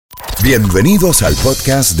Bienvenidos al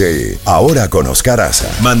podcast de Ahora con Oscar Aza.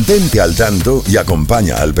 Mantente al tanto y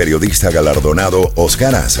acompaña al periodista galardonado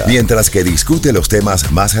Oscar Aza mientras que discute los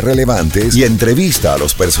temas más relevantes y entrevista a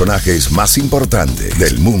los personajes más importantes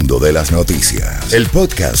del mundo de las noticias. El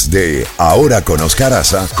podcast de Ahora con Oscar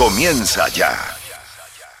Aza comienza ya.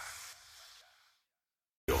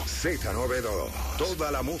 Z92,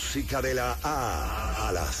 toda la música de la A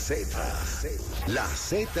a la Z. La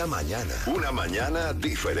Z mañana, una mañana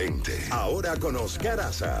diferente. Ahora con Oscar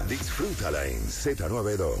Aza, disfrútala en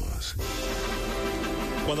Z92.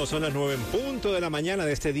 Cuando son las 9 en punto de la mañana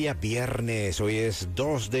de este día viernes, hoy es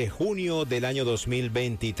 2 de junio del año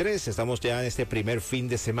 2023, estamos ya en este primer fin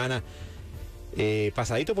de semana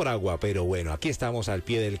pasadito por agua, pero bueno, aquí estamos al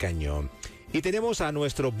pie del cañón. Y tenemos a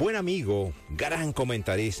nuestro buen amigo, gran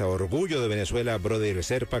comentarista, orgullo de Venezuela, Broderick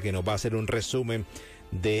Zerpa, que nos va a hacer un resumen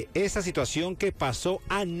de esta situación que pasó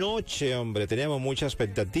anoche, hombre. Teníamos mucha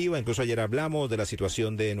expectativa, incluso ayer hablamos de la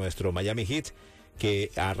situación de nuestro Miami Heat,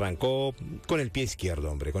 que arrancó con el pie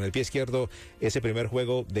izquierdo, hombre. Con el pie izquierdo, ese primer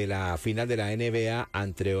juego de la final de la NBA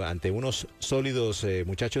ante unos sólidos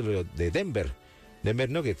muchachos de Denver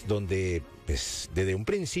Nuggets, donde pues, desde un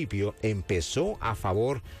principio empezó a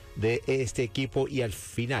favor de este equipo y al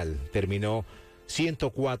final terminó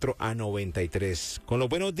 104-93. Con los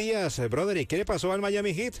buenos días, Broderick, ¿qué le pasó al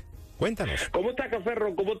Miami Heat? Cuéntanos. ¿Cómo estás,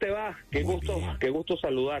 Caferro? ¿Cómo te va? Qué gusto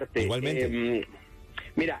saludarte. Igualmente.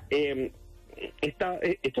 Mira, esto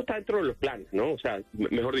está dentro de los planes, ¿no? O sea,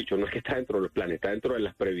 mejor dicho, no es que está dentro de los planes, está dentro de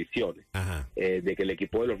las previsiones de que el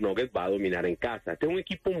equipo de los Nuggets va a dominar en casa. Este es un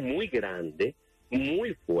equipo muy grande,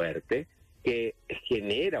 muy fuerte, que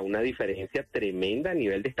genera una diferencia tremenda a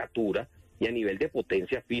nivel de estatura y a nivel de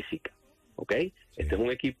potencia física, ¿ok? Sí. Este es un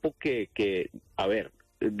equipo que, a ver,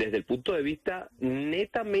 desde el punto de vista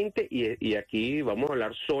netamente, y aquí vamos a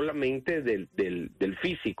hablar solamente del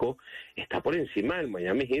físico, está por encima del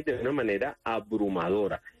Miami Heat de una manera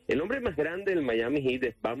abrumadora. El hombre más grande del Miami Heat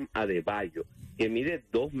es Bam Adebayo, que mide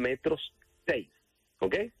 2 metros 6,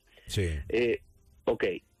 ¿ok? Sí. Ok,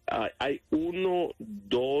 hay 1,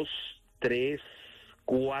 2, 3,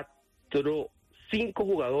 4, 5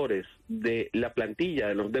 jugadores de la plantilla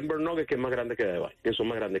de los Denver Nuggets que es más grande que Adebayo, que son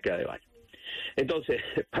más grandes que Adebayo. Entonces,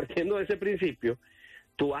 partiendo de ese principio,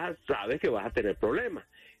 tú sabes que vas a tener problemas.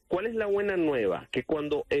 ¿Cuál es la buena nueva? Que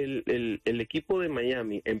cuando el equipo de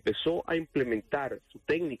Miami empezó a implementar su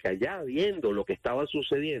técnica, ya viendo lo que estaba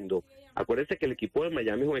sucediendo, acuérdense que el equipo de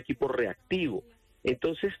Miami es un equipo reactivo,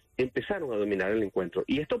 entonces empezaron a dominar el encuentro.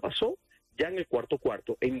 Y esto pasó ya en el cuarto,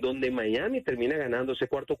 en donde Miami termina ganando ese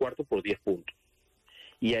cuarto por 10 puntos.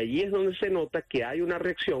 Y allí es donde se nota que hay una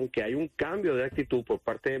reacción, que hay un cambio de actitud por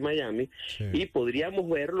parte de Miami, sí. Y podríamos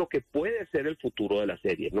ver lo que puede ser el futuro de la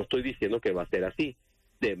serie. No estoy diciendo que va a ser así.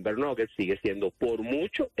 Denver Nuggets sigue siendo por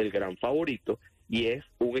mucho el gran favorito y es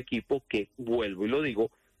un equipo que, vuelvo y lo digo,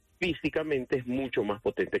 físicamente es mucho más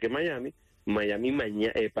potente que Miami. Miami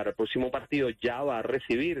para el próximo partido ya va a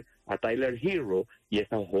recibir a Tyler Hero y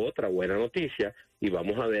esta es otra buena noticia y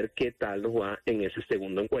vamos a ver qué tal nos va en ese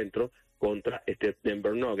segundo encuentro contra este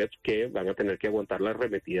Denver Nuggets, que van a tener que aguantar la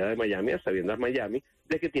arremetida de Miami, sabiendo a Miami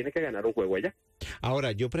de que tiene que ganar un juego allá.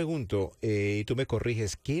 Ahora, yo pregunto, y tú me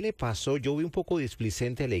corriges, ¿qué le pasó? Yo vi un poco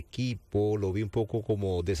displicente al equipo, lo vi un poco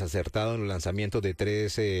como desacertado en los lanzamientos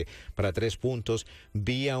de para 3 puntos,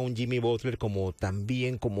 vi a un Jimmy Butler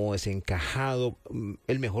también como desencajado.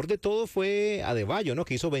 El mejor de todo fue Adebayo, ¿no?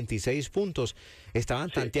 Que hizo 26 puntos.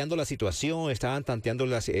 Estaban tanteando la situación, estaban tanteando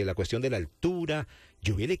la cuestión de la altura.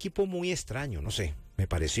 Yo vi el equipo muy extraño, no sé, me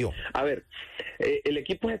pareció. A ver, el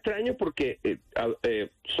equipo es extraño porque,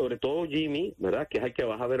 sobre todo Jimmy, ¿verdad? Que es el que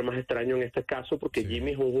vas a ver más extraño en este caso, porque sí.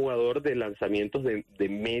 Jimmy es un jugador de lanzamientos de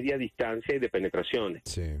media distancia y de penetraciones.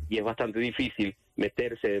 Sí. Y es bastante difícil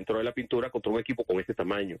meterse dentro de la pintura contra un equipo con este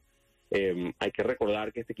tamaño. Hay que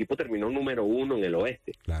recordar que este equipo terminó número 1 en el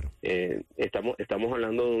oeste. Claro. Estamos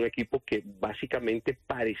hablando de un equipo que básicamente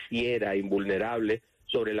pareciera invulnerable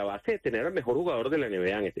sobre la base de tener al mejor jugador de la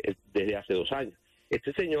NBA desde hace 2 años.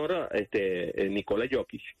 Este señor, Nikola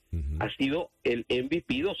Jokic, ha sido el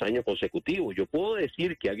MVP 2 años consecutivos. Yo puedo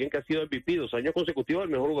decir que alguien que ha sido MVP 2 años consecutivos es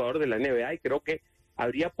el mejor jugador de la NBA y creo que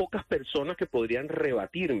habría pocas personas que podrían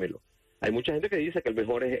rebatírmelo. Hay mucha gente que dice que el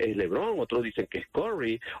mejor es LeBron, otros dicen que es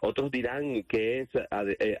Curry, otros dirán que es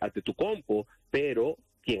Antetokounmpo, pero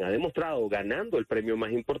quien ha demostrado ganando el premio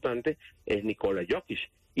más importante es Nikola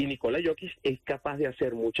Jokic. Y Nikola Jokic es capaz de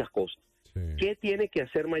hacer muchas cosas. Sí. ¿Qué tiene que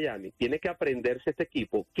hacer Miami? Tiene que aprenderse este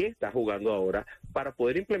equipo que está jugando ahora para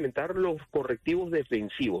poder implementar los correctivos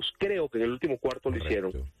defensivos. Creo que en el último cuarto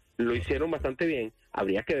lo hicieron bastante bien.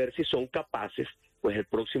 Habría que ver si son capaces pues el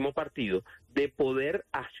próximo partido, de poder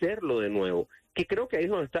hacerlo de nuevo, que creo que ahí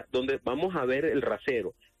es donde vamos a ver el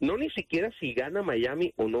rasero. No ni siquiera si gana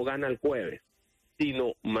Miami o no gana el jueves,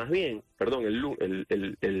 sino más bien, perdón, el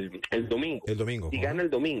domingo. El domingo. Si gana el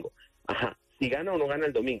domingo, si gana o no gana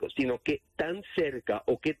el domingo, sino que tan cerca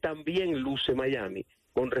o que tan bien luce Miami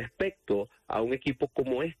con respecto a un equipo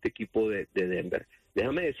como este equipo de Denver.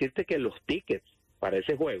 Déjame decirte que los tickets para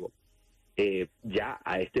ese juego, ya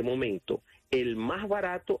a este momento, el más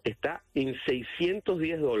barato está en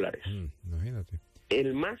 $610. Imagínate.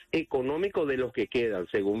 El más económico de los que quedan,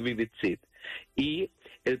 según Vivid Seat. Y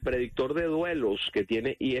el predictor de duelos que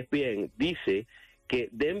tiene ESPN dice que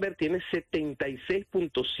Denver tiene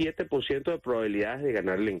 76.7% de probabilidades de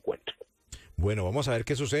ganar el encuentro. Bueno, vamos a ver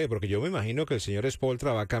qué sucede, porque yo me imagino que el señor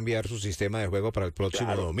Spoelstra va a cambiar su sistema de juego para el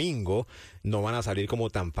próximo domingo. No van a salir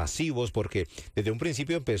como tan pasivos, porque desde un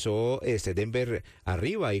principio empezó Denver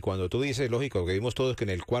arriba, y cuando tú dices, lógico, que vimos todos que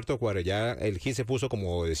en el cuarto ya el Heat se puso,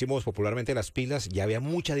 como decimos popularmente, las pilas, ya había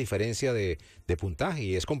mucha diferencia de puntaje,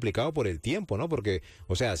 y es complicado por el tiempo, ¿no? Porque,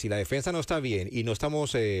 o sea, si la defensa no está bien y no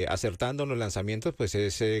estamos acertando en los lanzamientos, pues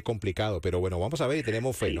es complicado. Pero bueno, vamos a ver y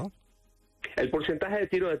tenemos fe, ¿no? El porcentaje de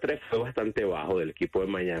tiro de tres fue bastante bajo del equipo de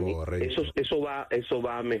Miami. Eso va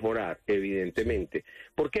a mejorar, evidentemente.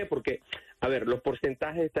 ¿Por qué? Porque, a ver, los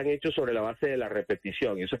porcentajes están hechos sobre la base de la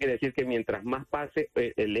repetición. Y eso quiere decir que mientras más pase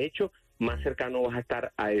el hecho, más cercano vas a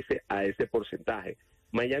estar a ese porcentaje.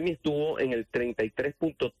 Miami estuvo en el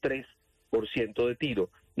 33.3% de tiro.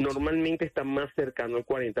 Normalmente está más cercano al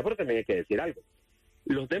 40%, pero también hay que decir algo.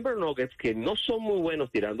 Los Denver Nuggets, que no son muy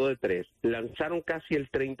buenos tirando de tres, lanzaron casi el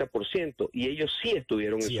 30%, y ellos sí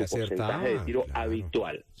estuvieron en su porcentaje de tiro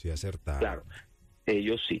habitual. Sí, acertaron. Claro,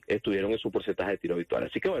 ellos sí estuvieron en su porcentaje de tiro habitual.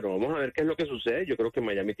 Así que bueno, vamos a ver qué es lo que sucede. Yo creo que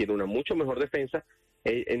Miami tiene una mucho mejor defensa.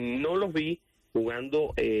 No los vi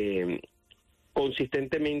jugando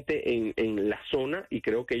consistentemente en la zona, y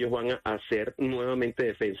creo que ellos van a hacer nuevamente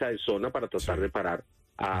defensa de zona para tratar de parar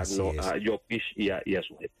a Jokic y a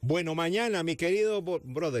su gente. Bueno, mañana, mi querido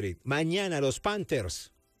Broderick, mañana los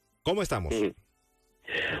Panthers, ¿cómo estamos?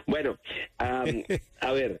 Bueno, a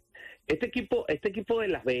ver, este equipo de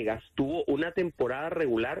Las Vegas tuvo una temporada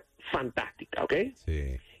regular fantástica, ¿ok?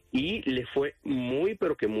 Sí. Y le fue muy,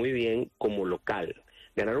 pero que muy bien como local.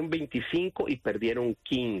 Ganaron 25 y perdieron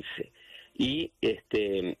 15. Y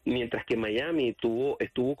mientras que Miami estuvo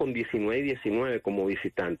con 19-19 como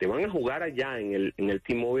visitante. Van a jugar allá en el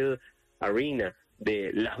T-Mobile Arena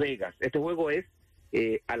de Las Vegas. Este juego es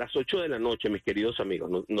a las 8 de la noche, mis queridos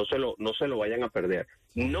amigos. No se lo vayan a perder.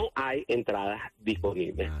 No hay entradas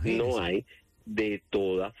disponibles. No hay. De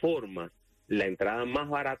todas formas, la entrada más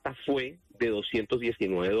barata fue de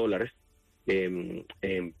 $219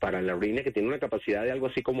 para la arena, que tiene una capacidad de algo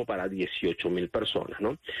así como para 18,000 personas,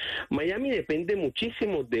 ¿no? Miami depende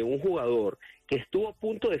muchísimo de un jugador que estuvo a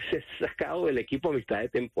punto de ser sacado del equipo a mitad de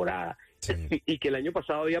temporada, y que el año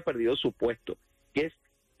pasado había perdido su puesto, que es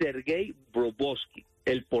Sergei Bobrovsky,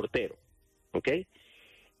 el portero, ¿ok?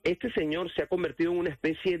 Este señor se ha convertido en una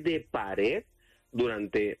especie de pared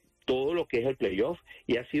durante todo lo que es el playoff,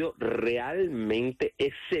 y ha sido realmente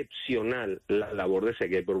excepcional la labor de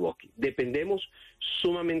Sergei Bobrovsky. Dependemos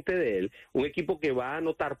sumamente de él. Un equipo que va a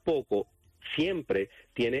anotar poco siempre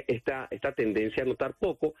tiene esta tendencia a anotar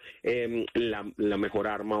poco. La mejor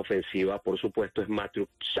arma ofensiva, por supuesto, es Matthew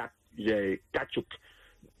Tkachuk.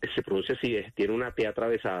 Se pronuncia así, tiene una T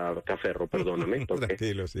atravesada, Caferro, perdóname.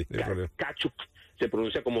 Tranquilo, sí. Tkachuk. Se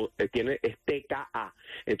pronuncia como, es TKA,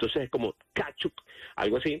 entonces es como Tkachuk,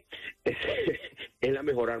 algo así. Es la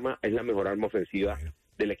mejor arma ofensiva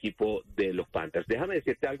del equipo de los Panthers. Déjame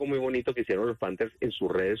decirte algo muy bonito que hicieron los Panthers en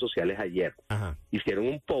sus redes sociales ayer. Hicieron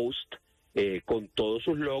un post con todos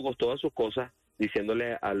sus logos, todas sus cosas,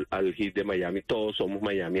 diciéndole al Heat de Miami: todos somos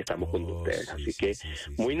Miami, estamos con ustedes. Así que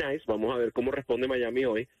muy nice. Vamos a ver cómo responde Miami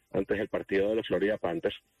hoy antes del partido de los Florida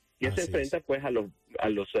Panthers. Y se enfrenta pues a los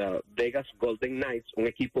Vegas Golden Knights, un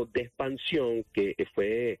equipo de expansión que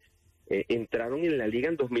entraron en la liga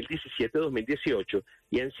en 2017-2018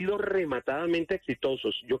 y han sido rematadamente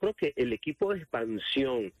exitosos. Yo creo que el equipo de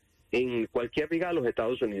expansión en cualquier liga de los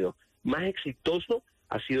Estados Unidos más exitoso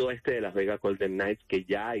ha sido de las Vegas Golden Knights, que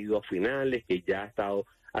ya ha ido a finales, que ya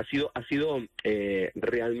ha sido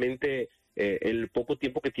realmente el poco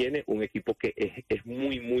tiempo que tiene, un equipo que es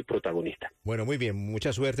muy, muy protagonista. Bueno, muy bien,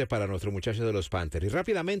 mucha suerte para nuestro muchacho de los Panthers. Y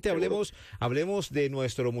rápidamente hablemos de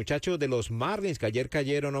nuestro muchacho de los Marlins, que ayer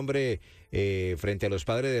cayeron, frente a los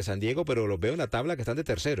Padres de San Diego, pero los veo en la tabla que están de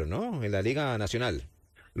tercero, ¿no? En la Liga Nacional.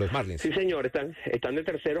 los Marlins. Sí, señor, están de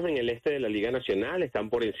terceros en el este de la Liga Nacional, están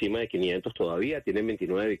por encima de 500 todavía, tienen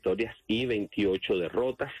 29 victorias y 28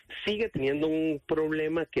 derrotas. Sigue teniendo un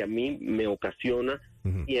problema que a mí me ocasiona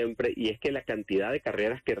siempre, y es que la cantidad de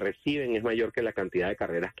carreras que reciben es mayor que la cantidad de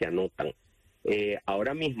carreras que anotan.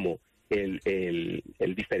 Ahora mismo el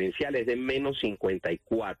diferencial es de menos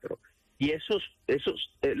 54, y eso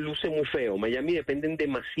luce muy feo. Miami dependen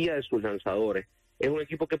demasiado de sus lanzadores. Es un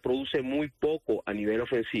equipo que produce muy poco a nivel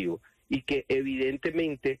ofensivo y que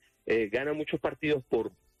evidentemente gana muchos partidos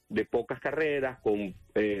de pocas carreras, con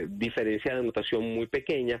diferencia de anotación muy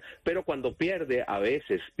pequeña, pero cuando pierde, a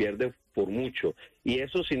veces pierde por mucho. Y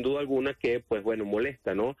eso sin duda alguna que, pues bueno,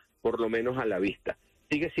 molesta, ¿no? Por lo menos a la vista.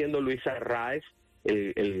 Sigue siendo Luis Arraez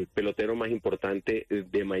el pelotero más importante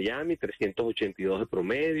de Miami, 382 de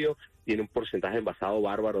promedio, tiene un porcentaje envasado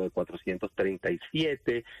bárbaro de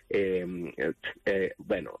 437,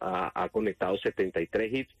 ha conectado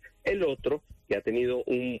 73 hits. El otro que ha tenido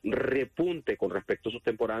un repunte con respecto a sus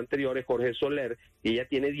temporadas anteriores, Jorge Soler, y ella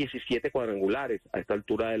tiene 17 cuadrangulares a esta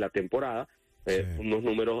altura de la temporada, unos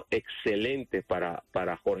números excelentes para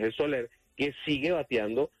Jorge Soler, que sigue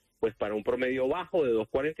bateando pues para un promedio bajo de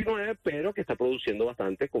 2.49, pero que está produciendo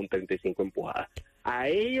bastante con 35 empujadas. A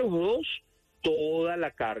ellos dos, toda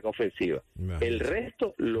la carga ofensiva. Imagínate. El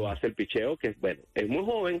resto lo hace el picheo, que es muy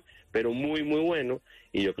joven, pero muy, muy bueno,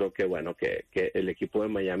 y yo creo que que el equipo de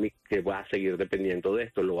Miami, que va a seguir dependiendo de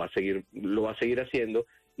esto, lo va a seguir haciendo,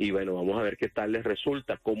 y vamos a ver qué tal les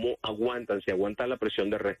resulta, cómo aguantan, si aguantan la presión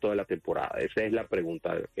del resto de la temporada. Esa es la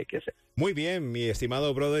pregunta que hay que hacer. Muy bien, mi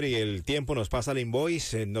estimado Broderick, y el tiempo nos pasa al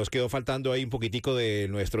invoice. Nos quedó faltando ahí un poquitico de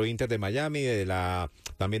nuestro Inter de Miami,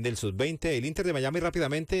 también del Sub-20. El Inter de Miami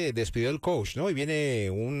rápidamente despidió el coach, ¿no? Y viene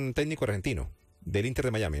un técnico argentino del Inter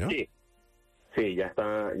de Miami, ¿no? Sí, ya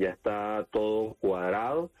está todo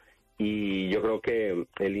cuadrado, y yo creo que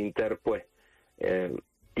el Inter, pues,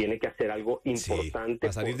 tiene que hacer algo importante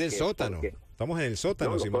para salir del sótano. Estamos en el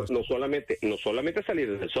sótano. No solamente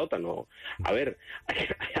salir del sótano. A ver,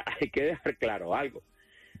 hay que dejar claro algo.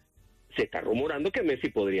 Se está rumorando que Messi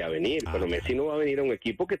podría venir, pero Messi no va a venir a un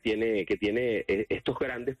equipo que tiene estos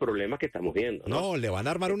grandes problemas que estamos viendo, No, le van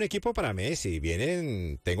a armar un equipo para Messi.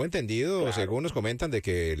 Vienen, tengo entendido, claro, según nos comentan, de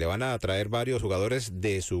que le van a traer varios jugadores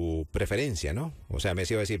de su preferencia, ¿no? O sea,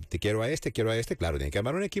 Messi va a decir, te quiero a este. Claro, tiene que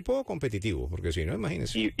armar un equipo competitivo, porque si no,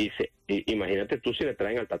 imagínese. Imagínate tú si le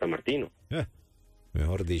traen al Tata Martino.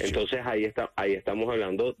 Mejor dicho. Entonces ahí estamos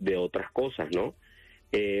hablando de otras cosas, ¿no?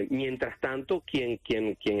 Mientras tanto, quien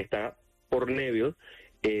está por Neville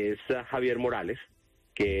es Javier Morales,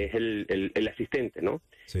 que es el asistente, ¿no?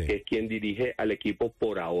 Sí. Que es quien dirige al equipo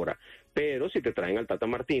por ahora. Pero si te traen al Tata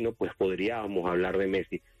Martino, pues podríamos hablar de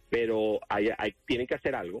Messi. Pero tienen que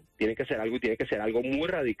hacer algo, y tiene que ser algo muy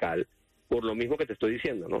radical, por lo mismo que te estoy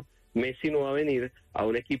diciendo, ¿no? Messi no va a venir a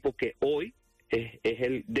un equipo que hoy es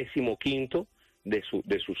el 15º de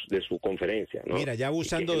su conferencia, ¿no? Mira, ya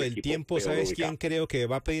abusando del tiempo, ¿sabes quién creo que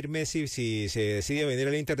va a pedir Messi si se decide venir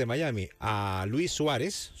al Inter de Miami? A Luis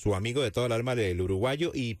Suárez, su amigo de toda el alma, del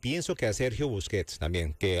uruguayo, y pienso que a Sergio Busquets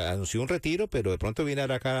también, que anunció un retiro, pero de pronto viene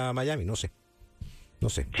acá a Miami, no sé.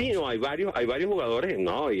 Sí, hay varios jugadores,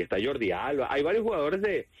 y está Jordi Alba, hay varios jugadores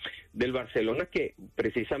del Barcelona que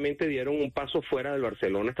precisamente dieron un paso fuera del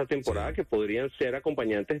Barcelona esta temporada, que podrían ser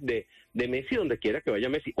acompañantes de Messi donde quiera que vaya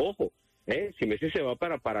Messi. Ojo, si Messi se va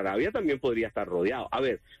para Arabia, también podría estar rodeado. A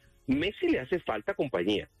ver, Messi le hace falta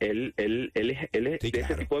compañía. Él es de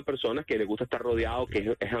ese tipo de personas que le gusta estar rodeado,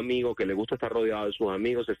 que es amigo, que le gusta estar rodeado de sus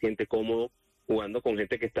amigos, se siente cómodo jugando con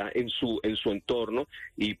gente que está en su entorno,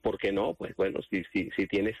 y por qué no, pues si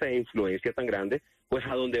tiene esa influencia tan grande, pues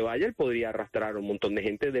a donde vaya él podría arrastrar a un montón de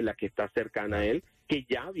gente de la que está cercana a él, que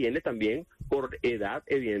ya viene también por edad,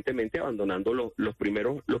 evidentemente abandonando los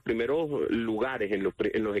primeros lugares en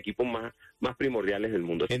los equipos más primordiales del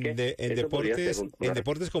mundo. En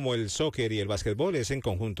deportes como el soccer y el básquetbol es en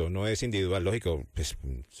conjunto, no es individual. Lógico, pues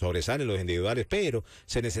sobresalen los individuales, pero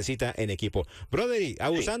se necesita en equipo. Broderick,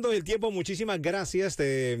 abusando del tiempo, muchísimas gracias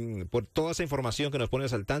por toda esa información que nos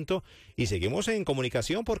pones al tanto, y seguimos en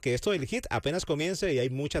comunicación porque esto del hit apenas comienza y hay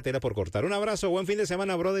mucha tela por cortar. Un abrazo, buen fin de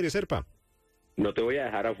semana, Broderick y Zerpa. No te voy a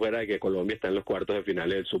dejar afuera de que Colombia está en los cuartos de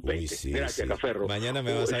finales del Sub-20. Gracias, Caferro. Mañana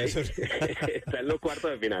me vas a decir. Está en los cuartos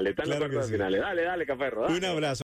de finales, Dale, Caferro. Un abrazo.